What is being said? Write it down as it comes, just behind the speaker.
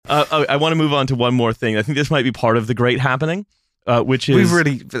I want to move on to one more thing. I think this might be part of the great happening, which is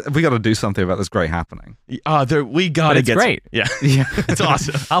we got to do something about this great happening. We got to get great. Yeah, it's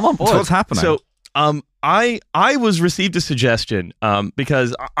awesome. I'm on board. So what's happening? So, I received a suggestion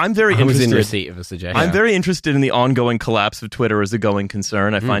because I'm very interested. I was in receipt of a suggestion. I'm very interested in the ongoing collapse of Twitter as a going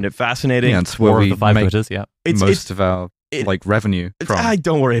concern. I find it fascinating. Yeah, it's where we of the 5 make Twitters, yeah. most of our revenue from.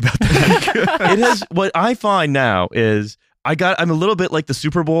 Don't worry about that. It is what I find now is I'm a little bit like the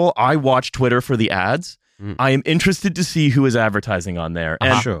Super Bowl. I watch Twitter for the ads. I am interested to see who is advertising on there.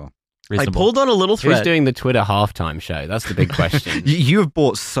 And Sure. Reasonable. I pulled on a little thread. Who's doing the Twitter halftime show? That's the big question. You have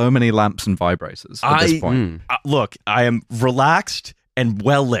bought so many lamps and vibrators at this point. Look, I am relaxed and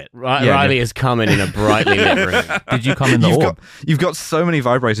well lit. Riley is coming in a brightly lit room. Did you come in the orb? You've got so many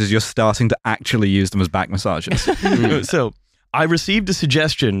vibrators, you're starting to actually use them as back massages. So I received a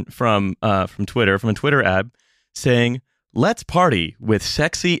suggestion from Twitter, from a Twitter ad, saying, "Let's party with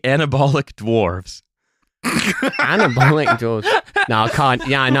sexy anabolic dwarves." Anabolic dwarves. No, I can't.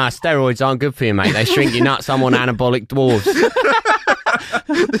 Yeah, no, steroids aren't good for you, mate. They shrink your nuts. I'm on anabolic dwarves.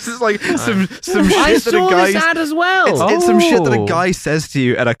 This is like some shit I that saw a guy. this ad as well. It's some shit that a guy says to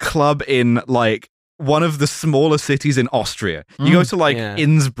you at a club in like one of the smaller cities in Austria. You go to like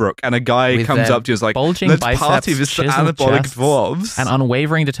Innsbruck, and a guy With comes up to you and is like, bulging "Let's biceps, party with some chiseled anabolic chests, dwarves." and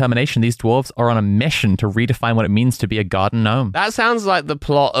unwavering determination. These dwarves are on a mission to redefine what it means to be a garden gnome. That sounds like the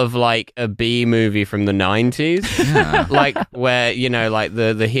plot of like a B movie from the 90s. Yeah. Like where, like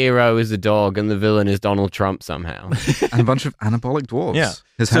the hero is a dog and the villain is Donald Trump somehow. And a bunch of anabolic dwarves. Yeah.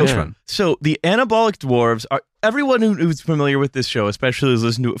 His henchmen. So the anabolic dwarves are. Everyone who's familiar with this show, especially who's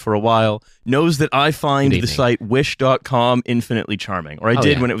listened to it for a while, knows that I find the site wish.com infinitely charming. Or I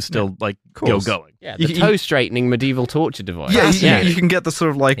did when it was still going. Yeah, the toe straightening medieval torture device. You can get the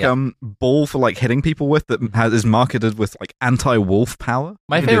sort of like ball for like hitting people with that is marketed with like anti-wolf power.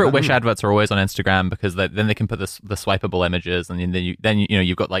 My favorite Wish adverts are always on Instagram because then they can put the swipeable images, and then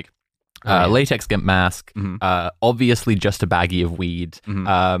you've got like latex gimp mask, obviously just a baggie of weed,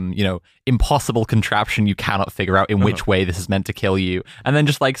 impossible contraption you cannot figure out in which way this is meant to kill you, and then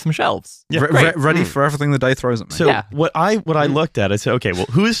just like some shelves. Ready for everything the day throws at me. So what I looked at, I said, okay, well,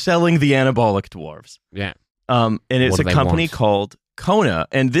 who is selling the anabolic dwarves? Yeah. And it's a company called Kona,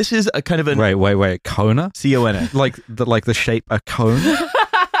 and this is a kind of a wait, Kona? Kona, like the shape a cone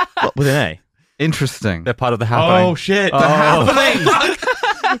with an A. Interesting. They're part of the happening. Oh shit! The happening.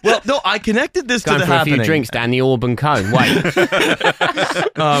 Well, no, I connected this to the happening. A few drinks down the Auburn cone. Wait.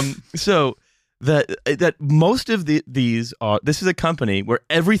 So that most of these are. This is a company where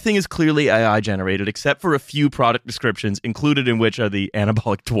everything is clearly AI generated, except for a few product descriptions, included in which are the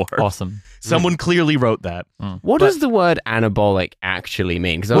anabolic dwarf. Awesome. Someone clearly wrote that. What does the word anabolic actually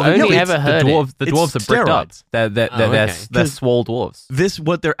mean? Because I've only ever heard the dwarves are bricked up. They're swole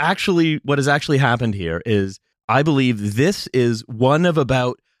dwarves. What has actually happened here is, I believe this is one of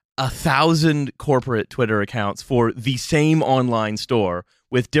about 1,000 corporate Twitter accounts for the same online store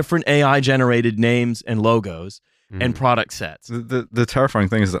with different AI-generated names and logos and product sets. The terrifying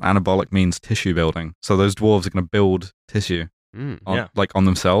thing is that anabolic means tissue building. So those dwarves are going to build tissue. Like on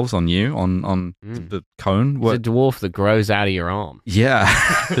themselves, on you, on the cone. It's a dwarf that grows out of your arm. Yeah.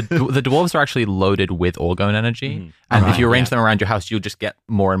 the dwarves are actually loaded with orgone energy. And if you arrange them around your house, you'll just get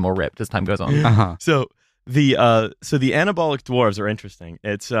more and more ripped as time goes on. So the anabolic dwarves are interesting.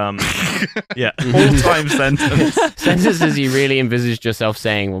 It's all-time sentence. Sentences you really envisaged yourself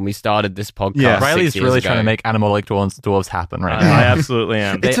saying when we started this podcast. Yeah. Riley's really trying to make anabolic dwarves happen right now. I absolutely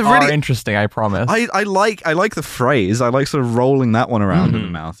am. They are interesting, I promise. I like the phrase. I like sort of rolling that one around in the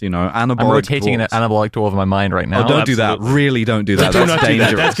mouth. Anabolic. I'm rotating dwarves. an anabolic dwarf in my mind right now. Oh, don't do that. Really, don't do that. That's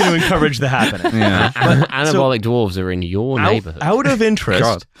dangerous. That's going to encourage the happening. Yeah. Anabolic dwarves are in your neighborhood. Out of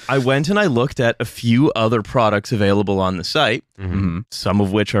interest, I went and I looked at a few other products available on the site, some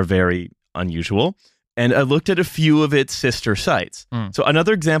of which are very unusual, and I looked at a few of its sister sites. So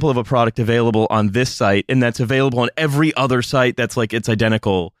another example of a product available on this site, and that's available on every other site that's like its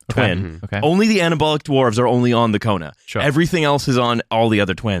identical twin. Only the anabolic dwarves are only on the Kona. Sure. Everything else is on all the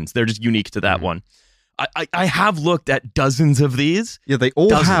other twins. They're just unique to that one. I have looked at dozens of these. Yeah, they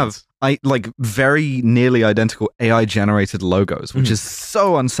all have very nearly identical AI generated logos, which is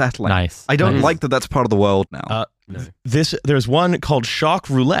so unsettling. Nice. I don't like that that's part of the world now. No. There's one called Shock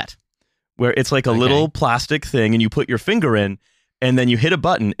Roulette, where it's like a little plastic thing, and you put your finger in, and then you hit a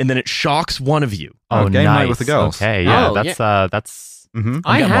button, and then it shocks one of you. Oh, game nice. night with the girls. Okay, yeah, that's.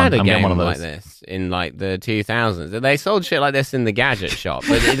 I had a game one of those. like this in like the 2000s. They sold shit like this in the gadget shop,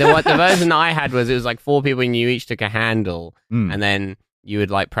 but the version I had was it was like 4 people and you each took a handle, and then you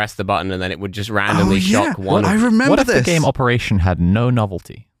would like press the button, and then it would just randomly shock one. I remember What if this. the game Operation had no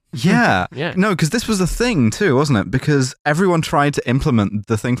novelty? Yeah. Yeah. No, because this was a thing too, wasn't it? Because everyone tried to implement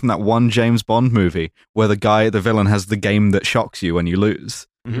the thing from that one James Bond movie where the villain has the game that shocks you when you lose.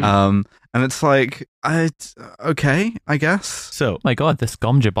 And it's like, okay, I guess. So, my God, this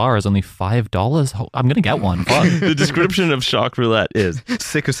gom jabbar is only $5. I'm gonna get one. Fuck. the description of Shock Roulette is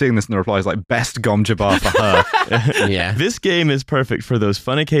Sick of seeing this in the replies, like best gom jabbar for her. Yeah. This game is perfect for those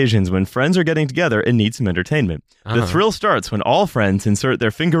fun occasions when friends are getting together and need some entertainment. The thrill starts when all friends insert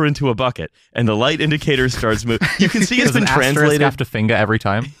their finger into a bucket and the light indicator starts moving. You can see it's been translated after finger every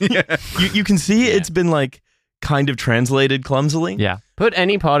time. You can see it's been like kind of translated clumsily. Yeah. Put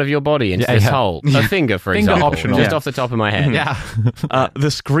any part of your body into this hole. A finger, for Finger example. optional. Just off the top of my head. Yeah. The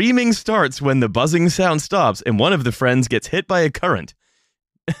screaming starts when the buzzing sound stops and one of the friends gets hit by a current.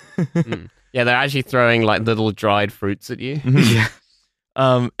 Yeah, they're actually throwing like little dried fruits at you. Yeah.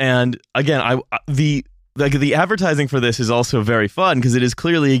 And again, the advertising for this is also very fun because it is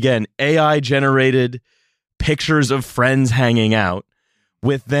clearly, again, AI generated pictures of friends hanging out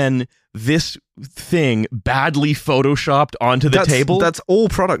with then this thing badly photoshopped onto the table. That's all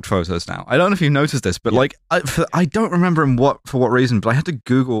product photos now. I don't know if you've noticed this, but like I don't remember for what reason, but I had to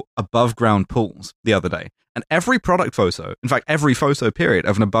Google above ground pools the other day. And every product photo, in fact, every photo period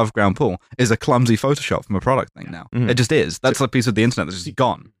of an above ground pool is a clumsy Photoshop from a product thing now. It just is. That's a piece of the internet that's just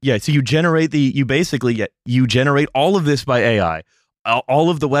gone. Yeah, so you generate you generate all of this by AI. All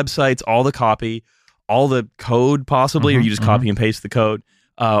of the websites, all the copy, all the code possibly, or you just copy and paste the code.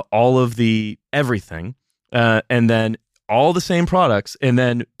 All of the everything, and then all the same products, and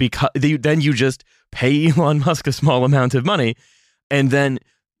then then you just pay Elon Musk a small amount of money, and then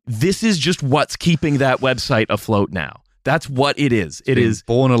this is just what's keeping that website afloat now. That's what it is. It is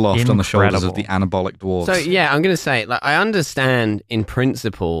born aloft on the shoulders incredible. of the anabolic dwarves. So yeah, I'm going to say, like, I understand in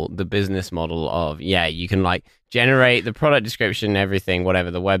principle the business model of, you can like generate the product description, everything,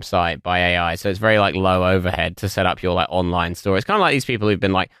 whatever, the website by AI. So it's very like low overhead to set up your like online store. It's kind of like these people who've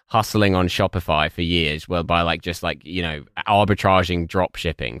been like hustling on Shopify for years, well, by like just like, arbitraging drop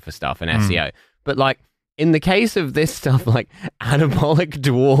shipping for stuff and SEO. But like, in the case of this stuff, like anabolic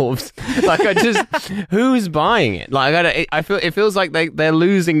dwarves, like who's buying it? Like I feel it feels like they're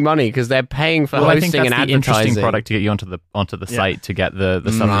losing money because they're paying for hosting I think that's and the advertising. interesting product to get you onto the site to get the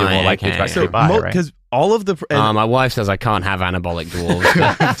stuff that you're more likely to actually buy, right? Because all of the my wife says I can't have anabolic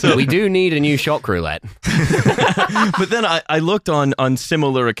dwarves, but we do need a new Shock Roulette. But then I looked on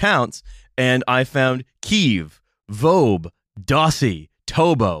similar accounts and I found Kiev, Vobe, Dossie,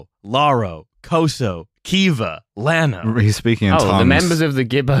 Tobo, Laro, Koso, Kiva, Lana. He's speaking in tongues. The members of the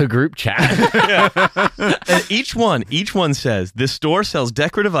Gibbo group chat. And each one says this store sells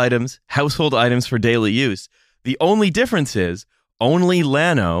decorative items, household items for daily use. The only difference is only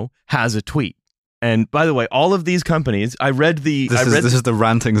Lano has a tweet. And by the way, all of these companies, this is the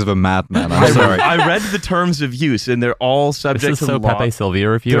rantings of a madman. I'm sorry. I read the terms of use, and they're all subject to the law. Pepe Sylvia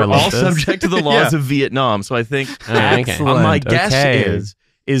review. They're all subject to the laws of Vietnam. So I think my guess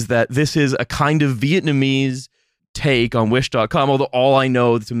is that this is a kind of Vietnamese take on Wish.com, although all I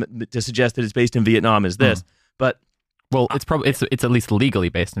know to suggest that it's based in Vietnam is this. But well, it's at least legally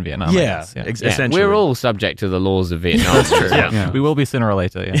based in Vietnam. Essentially. We're all subject to the laws of Vietnam. That's true. We will be sooner or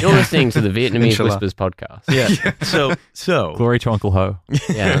later. Yeah. You're listening to the Vietnamese Whispers podcast. Yeah. So glory to Uncle Ho.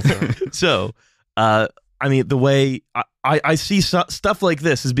 Yeah. That's right. So, I mean, the way I see stuff like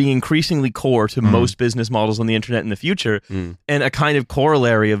this as being increasingly core to most business models on the internet in the future, and a kind of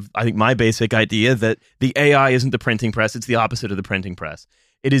corollary of, I think, my basic idea that the AI isn't the printing press, it's the opposite of the printing press.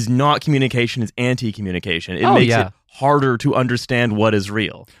 It is not communication, it's anti-communication. It makes it harder to understand what is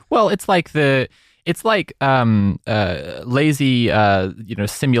real. Well, it's like lazy,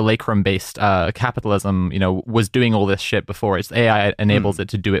 simulacrum-based capitalism, was doing all this shit before. It's AI enables it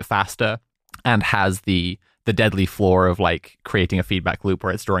to do it faster and has the deadly flaw of like creating a feedback loop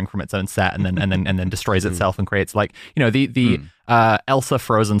where it's drawing from its own set and then destroys itself and creates like the Elsa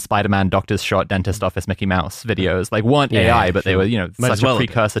Frozen Spider-Man Doctor's Shot Dentist Office Mickey Mouse videos like weren't AI, but they were such a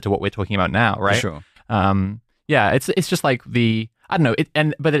precursor to what we're talking about now, right? Sure. It's just like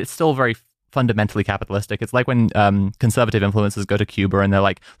but it's still very fundamentally capitalistic. It's like when conservative influencers go to Cuba and they're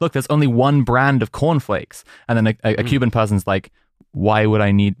like, look, there's only one brand of cornflakes, and then a Cuban person's like, why would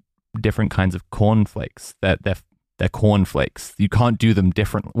I need different kinds of cornflakes? They're cornflakes. You can't do them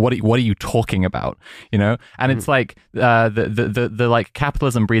different. What are you talking about? And it's like the like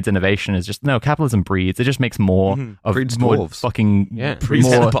capitalism breeds innovation is just no. Capitalism breeds. It just makes more of breeds more dwarves. Fucking More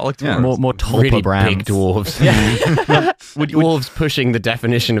tulpa really brands. big dwarves. Dwarves pushing the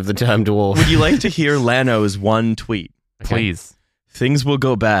definition of the term dwarf. Would you like to hear Lano's one tweet? Please. Things will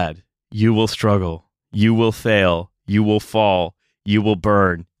go bad. You will struggle. You will fail. You will fall. you will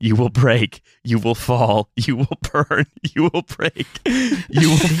burn, you will break, you will fall, you will burn, you will break, you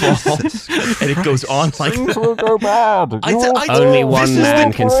will fall. And it goes on like Things that. will go bad. Only one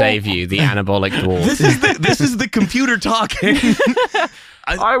man can save you, the anabolic dwarf. This is the computer talking.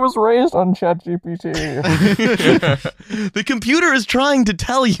 I was raised on ChatGPT. The computer is trying to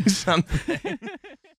tell you something.